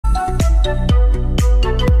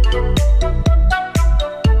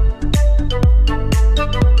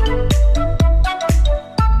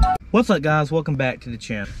What's up guys, welcome back to the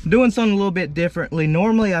channel. I'm doing something a little bit differently.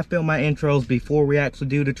 Normally I film my intros before we actually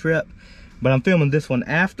do the trip, but I'm filming this one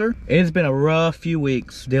after. It's been a rough few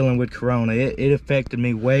weeks dealing with Corona. It affected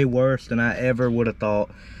me way worse than I ever would have thought.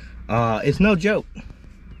 It's no joke.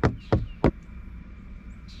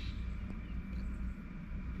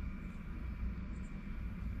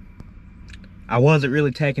 I wasn't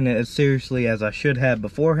really taking it as seriously as I should have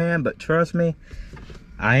beforehand, but trust me,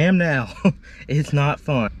 I am now. It's not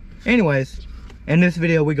fun. Anyways, in this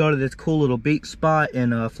video we go to this cool little beach spot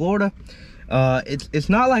in Florida. It's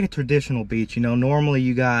not like a traditional beach, you know. Normally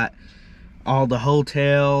you got all the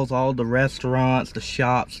hotels, all the restaurants, the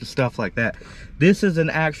shops, the stuff like that. This is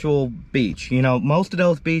an actual beach. You know, most of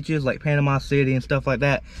those beaches like Panama City and stuff like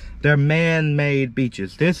that, they're man-made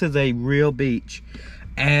beaches. This is a real beach.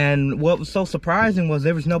 And what was so surprising was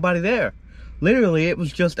there was nobody there. Literally, it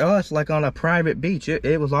was just us, like on a private beach.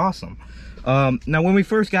 It was awesome. Now, when we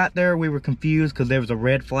first got there, we were confused because there was a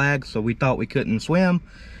red flag, so we thought we couldn't swim.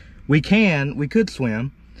 We could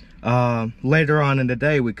swim. Later on in the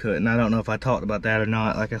day, we couldn't. I don't know if I talked about that or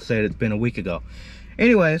not. Like I said, it's been a week ago.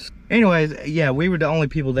 Anyways, yeah, we were the only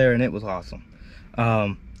people there, and it was awesome.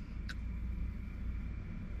 I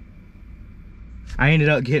ended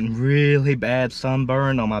up getting really bad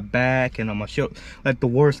sunburn on my back and on my shoulder, like the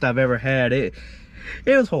worst I've ever had. It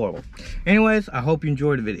was horrible. Anyways, I hope you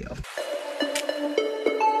enjoyed the video.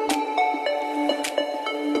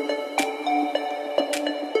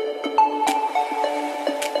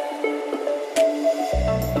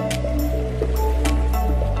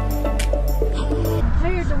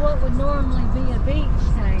 Compared to what would normally be a beach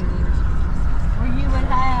change, where you would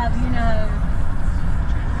have, you know,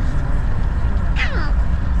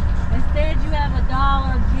 instead you have a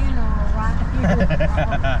Dollar General right here.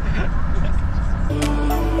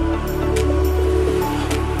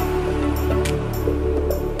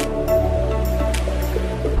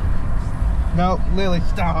 No, Lily,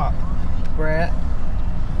 stop. Brett.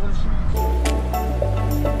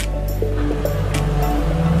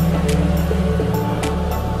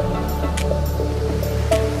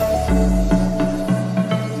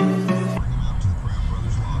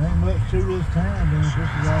 Ain't much to this town, then this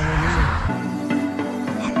is all it is.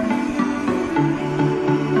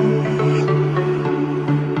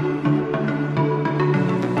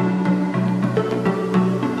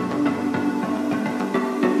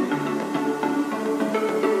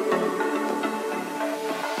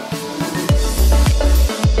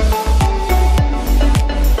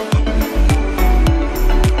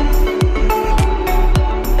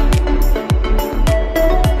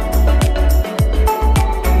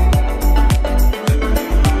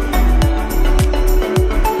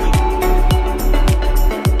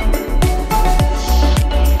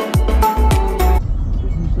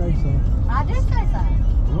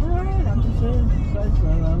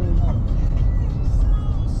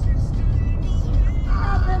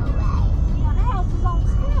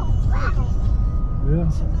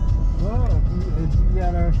 Well, if you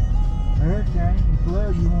got a hurricane and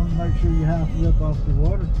flood, you want to make sure your house is up off the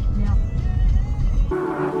water. Yeah.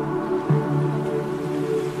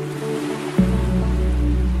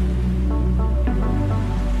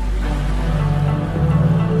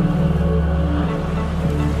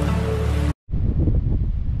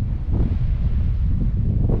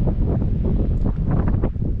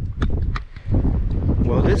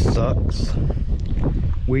 Well, this sucks.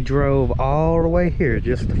 We drove all the way here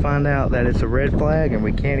just to find out that it's a red flag and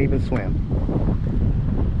we can't even swim.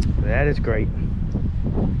 That is great.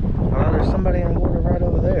 Well, there's somebody in the water right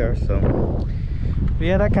over there, so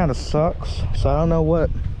yeah, that kind of sucks. So I don't know what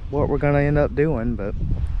we're gonna end up doing, but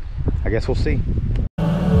I guess we'll see.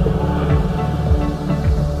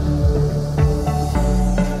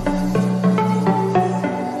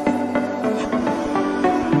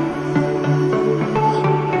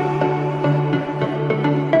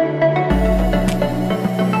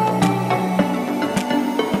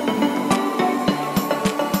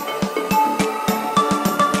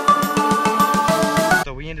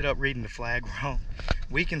 Reading the flag wrong.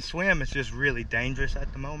 We can swim, it's just really dangerous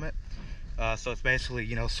at the moment. So it's basically,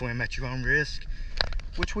 you know, swim at your own risk,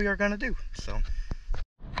 which we are gonna do. So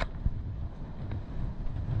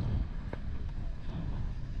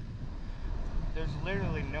there's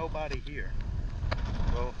literally nobody here.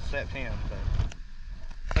 Well, except him, but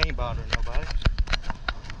ain't bothering nobody.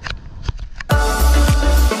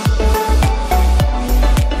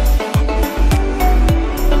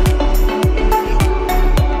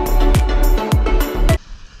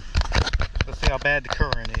 How bad the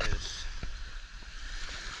current is.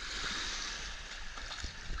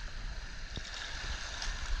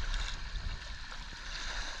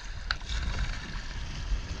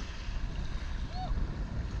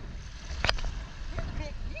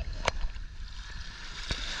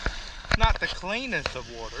 cleanest of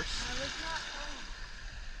waters.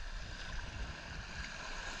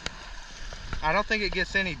 I don't think it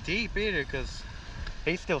gets any deep either because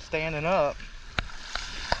he's still standing up.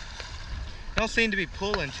 Don't seem to be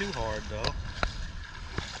pulling too hard though.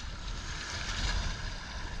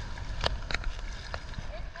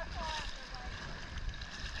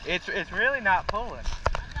 It's really not pulling.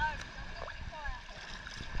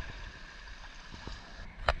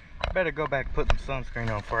 Better go back and put some sunscreen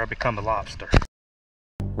on before I become a lobster.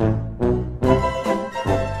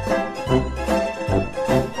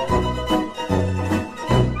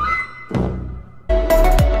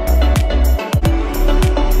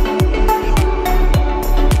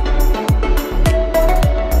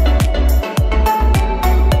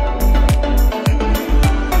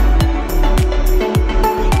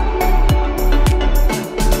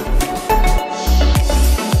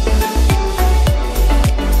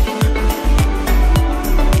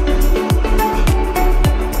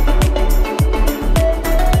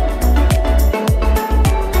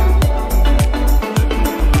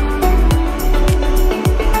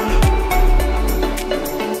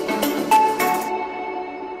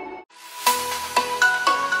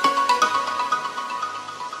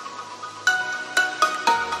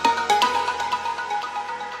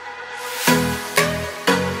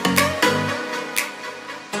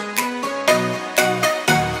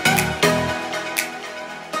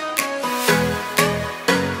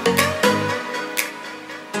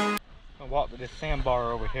 Walk to this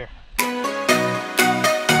sandbar over here.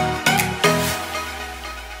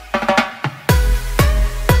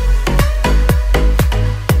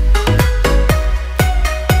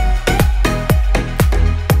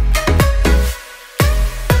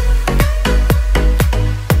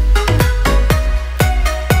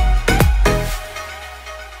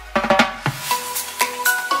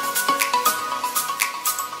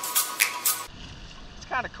 It's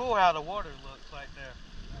kind of cool how the water looks like there.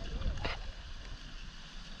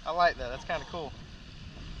 I like that. That's kind of cool.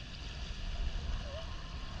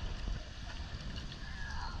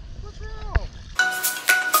 What's wrong?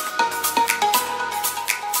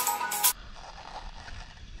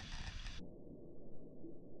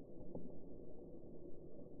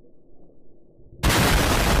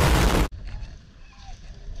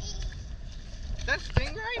 Is that a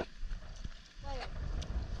stingray?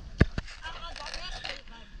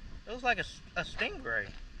 It looks like a stingray.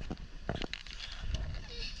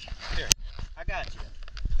 Here, I got you.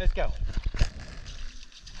 Let's go.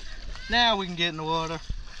 Now we can get in the water.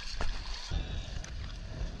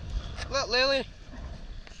 Look, Lily.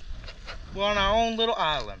 We're on our own little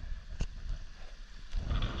island.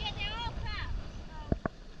 Yeah, they're all crabs.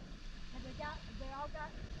 They all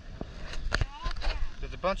crabs.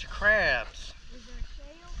 There's a bunch of crabs. Is there a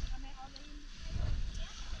shell? I mean, are they in the shell?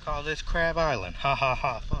 Call this Crab Island. Ha ha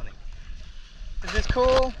ha, funny. Is this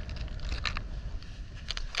cool?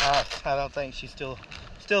 I don't think she still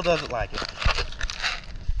doesn't like it.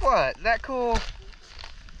 What? Is that cool?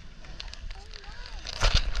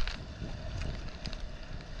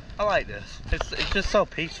 I like this. It's just so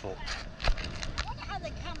peaceful. I wonder how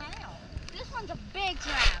they come out. This one's a big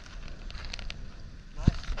crab.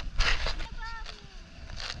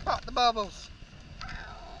 Pop the bubbles.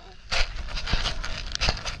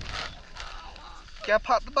 Gotta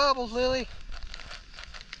pop the bubbles, Lily.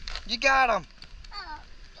 You got them.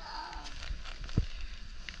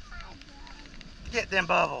 Get them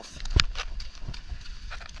bubbles.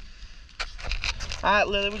 Alright,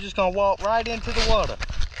 Lily, we're just gonna walk right into the water.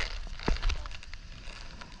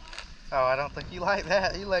 Oh, I don't think you like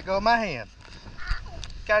that. You let go of my hand.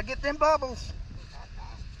 Gotta get them bubbles.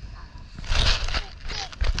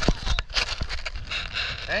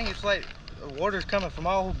 Dang, it's like the water's coming from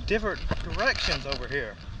all different directions over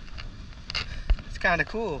here. It's kind of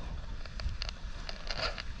cool.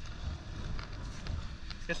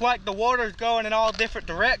 It's like the water's going in all different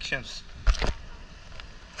directions. I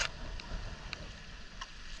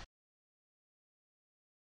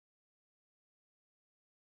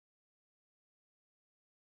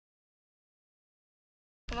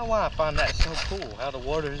don't know why I find that so cool, how the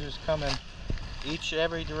water's just coming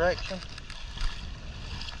every direction.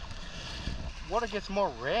 Water gets more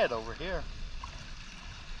red over here.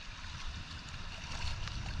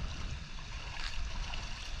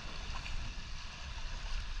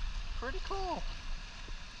 Pretty cool.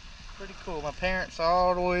 Pretty cool. My parents are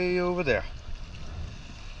all the way over there.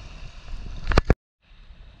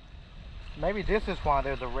 Maybe this is why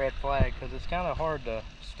there's a red flag, because it's kind of hard to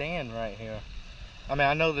stand right here. I mean,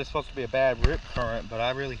 I know there's supposed to be a bad rip current, but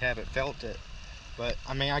I really haven't felt it. But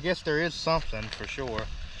I mean, I guess there is something for sure.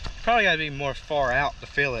 Probably got to be more far out to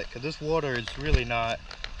feel it, because this water is really not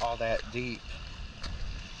all that deep.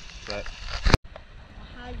 But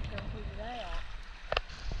How you gonna figure that out?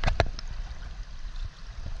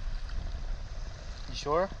 you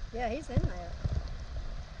sure? Yeah, he's in there.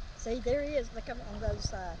 See, there he is. Look up on the other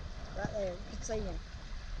side. Right there. You can see him.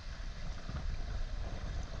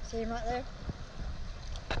 See him right there?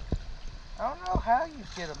 I don't know how you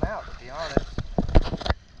get them out, to be honest.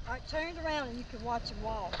 All right, turn it around and you can watch him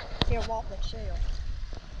walk. He'll walk that shell.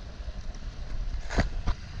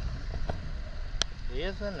 He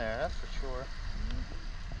is in there, that's for sure.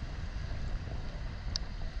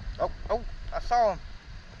 Oh, I saw him.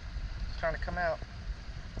 He's trying to come out.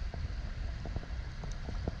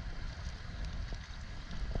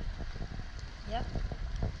 Yep.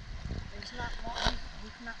 He's not wanting.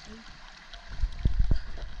 He's not.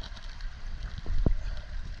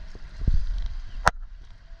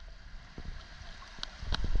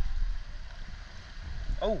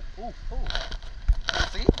 Oh.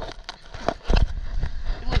 See?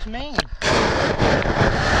 He looks mean. He's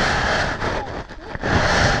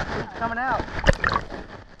coming out.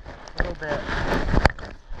 A little bit.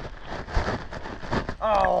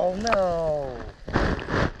 Oh no.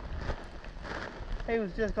 He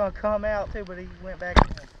was just gonna come out too, but he went back in.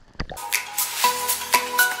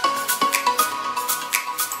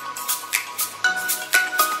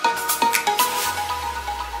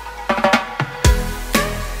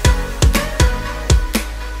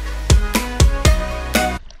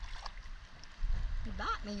 You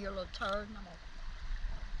bite me, you little turd. And I'm gonna...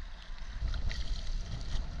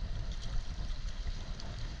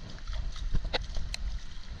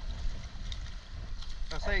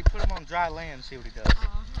 I say put him on dry land and see what he does.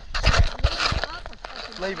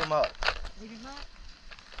 Leave him up. Leave him up?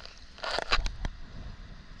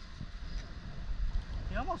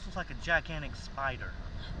 He almost looks like a gigantic spider.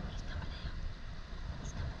 He's coming out.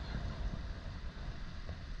 He's coming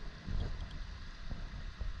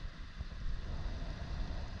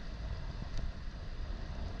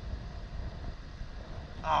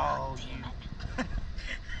Oh, you.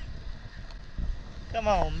 Come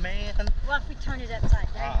on, man. What if we turn it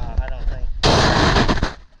upside down? I don't think.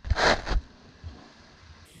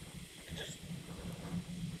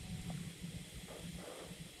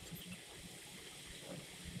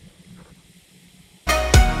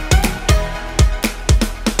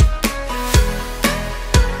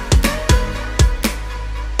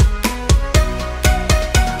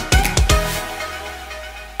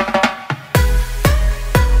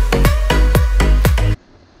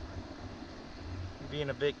 Being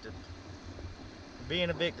evicted. Being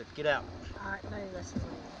evicted. Get out. Alright, maybe let's leave.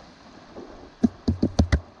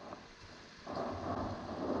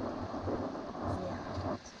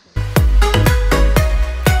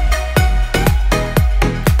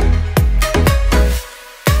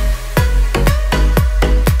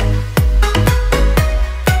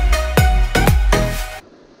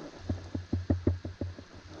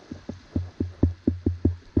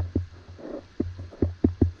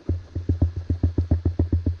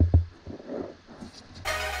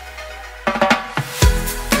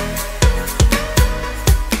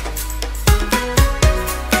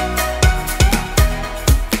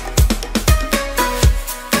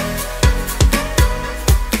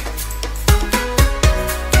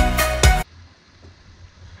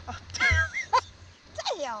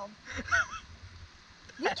 Damn!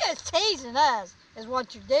 You're just teasing us, is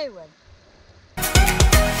what you're doing.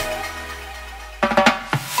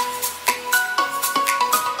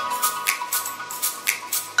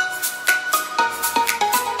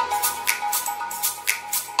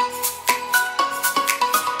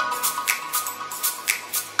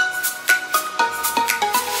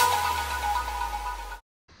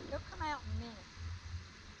 He'll come out in a minute.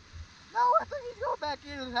 No, I think he's going back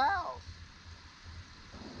in his house.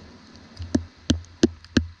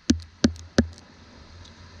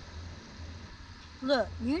 Look,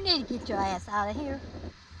 you need to get your ass out of here.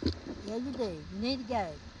 Yeah, you do. You need to go.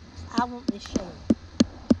 I want this shell.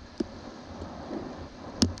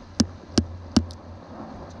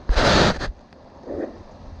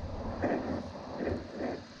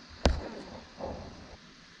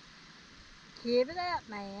 Give it up,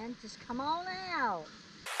 man. Just come on out.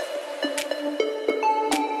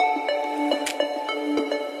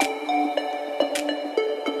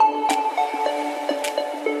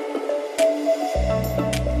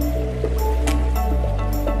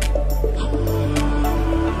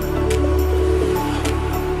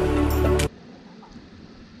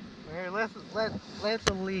 Let's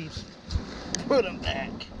at least put him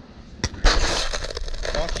back.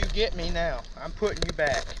 Don't you get me now. I'm putting you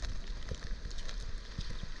back.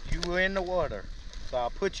 You were in the water, so I'll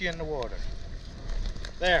put you in the water.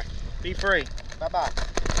 There, be free. Bye-bye.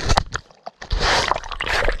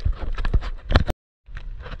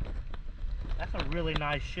 That's a really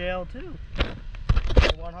nice shell, too.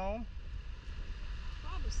 Anyone home?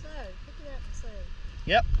 Probably so. Pick it up and see.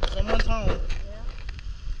 Yep, someone's home.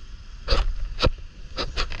 Yeah.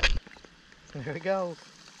 There we go.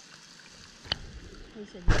 He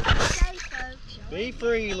said, "Stay, folks. Y'all Be have a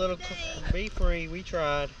free, good little. day." Be free. We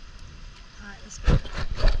tried. All right, let's go.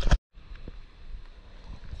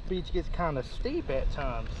 This beach gets kind of steep at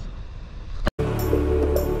times.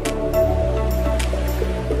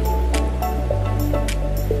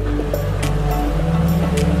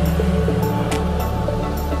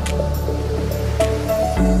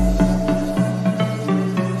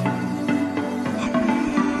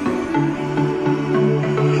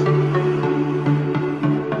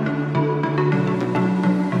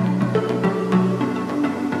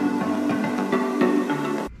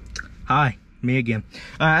 Hi, me again.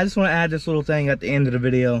 I just want to add this little thing at the end of the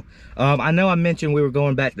video. I know I mentioned we were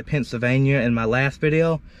going back to Pennsylvania in my last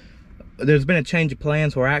video. There's been a change of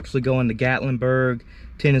plans. We're actually going to Gatlinburg,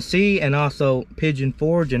 Tennessee, and also Pigeon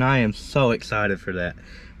Forge, and I am so excited for that.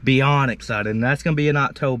 Beyond excited, and that's going to be in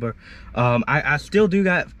October. I still do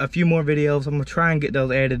got a few more videos. I'm going to try and get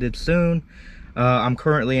those edited soon. I'm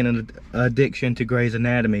currently in an addiction to Grey's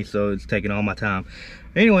Anatomy, so it's taking all my time.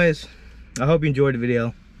 Anyways, I hope you enjoyed the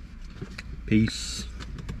video. Peace.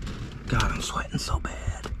 God, I'm sweating so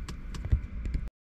bad.